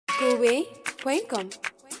KOWBEY.com.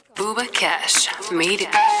 Booba Cash made it.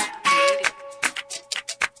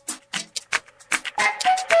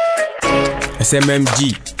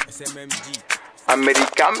 SMMG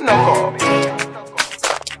American Noko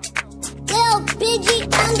Biggie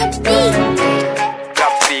on the beat.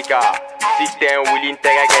 Frika System willing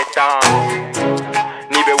tega getan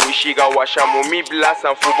Nibe wishiga washa mumi blast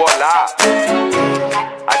footballer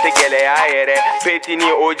Ate gele aere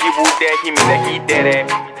Petini oji bude himine hitere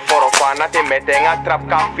Forofana te metenga trap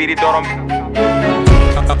kafiri dorom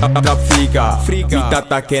Frika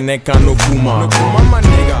Vitata kene kano kuma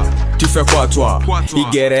Tu fais quoi toi?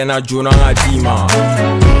 Igere na jona nga dima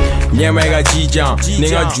Nyema ega jijan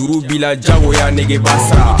Nenga juru bila jago ya nege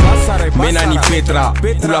basra Mena ni petra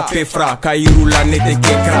Kula pefra Kairu la nete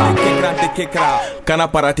kekra Kana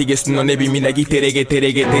paratige sino nebi minagi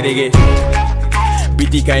terege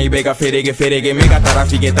Biti kan ibega ferege Mega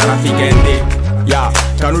tarafige ente Ya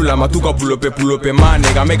kanu lama tuka pulope Ma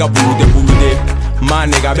nega mega bulude Ma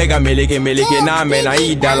nega bega meleke Na mena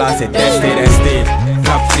idala se teste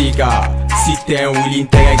Frika System willing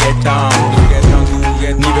tega getan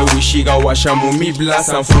Nibe wishiga washa mumi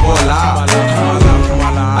blast footballer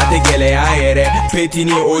Ate gele aere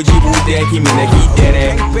Petini oji bude himine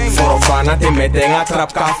hitere Forofana te metenga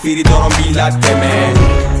trap kafiri doron bila teme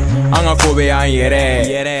Anga KOWBEY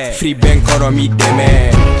yere Free bank koro mi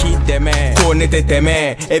teme Ko nete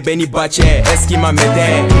teme Ebeni bache eski ma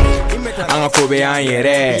mete Anga KOWBEY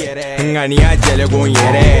yere Ngani ya jele gon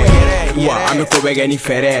yere Wa ame KOWBEY geni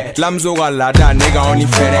fere Lamzo ga lada nega oni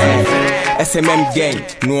fere SMM gang,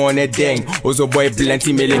 nous on est deng Ozo boy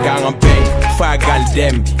plenty me le gang en peng Fagal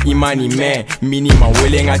dem, imani me Minima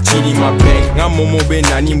wele nga chini ma peng Nga momo be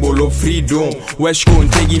nani mbolo freedom Wesh kon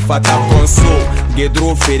tegi fata konso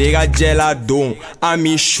Gedro fere ga jela don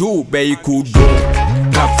Ami chou be iku don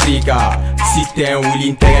Frika System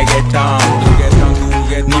willing tega getan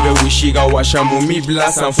Nibe wishiga washa mumi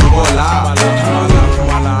blast footballer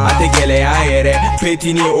Ate gele aere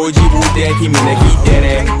Petini oji bude himine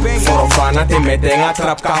hitere Forofana te metenga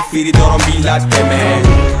trap kafiri doron bila teme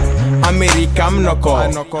American noko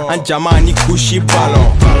Anjama ni kushi ballon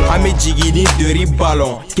Ame jigi ni deri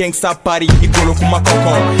ballon Gangsta pari igolo kuma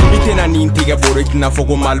koko Itena ni intige boro itina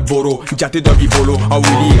fogo malboro Jate dobi bolo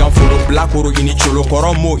Awili igan folo black oro ini cholo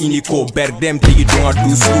Koromo ini ko Berdem tigi dunga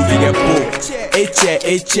dusu bige po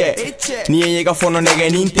Eche Ni yega fono nege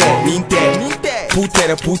ninte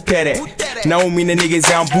Putere Na umine nige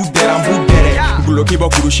zan budere Guloki ba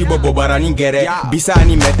kurushi ba bobara ni gere Bisa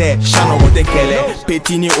ni mete Shano gote kele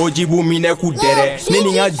Petini ojibu mine kudere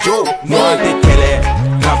Neni nga jo Mwante kele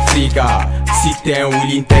Frika System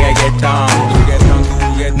willing tega getan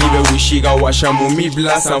Nibe wishiga washa mumi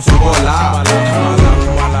blast footballer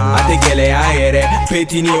Ate gele aere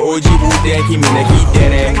Petini ojibu de himine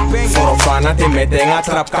hitere Forofana te metenga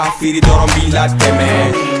trap kafiri doron bila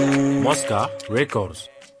teme Mosca Records.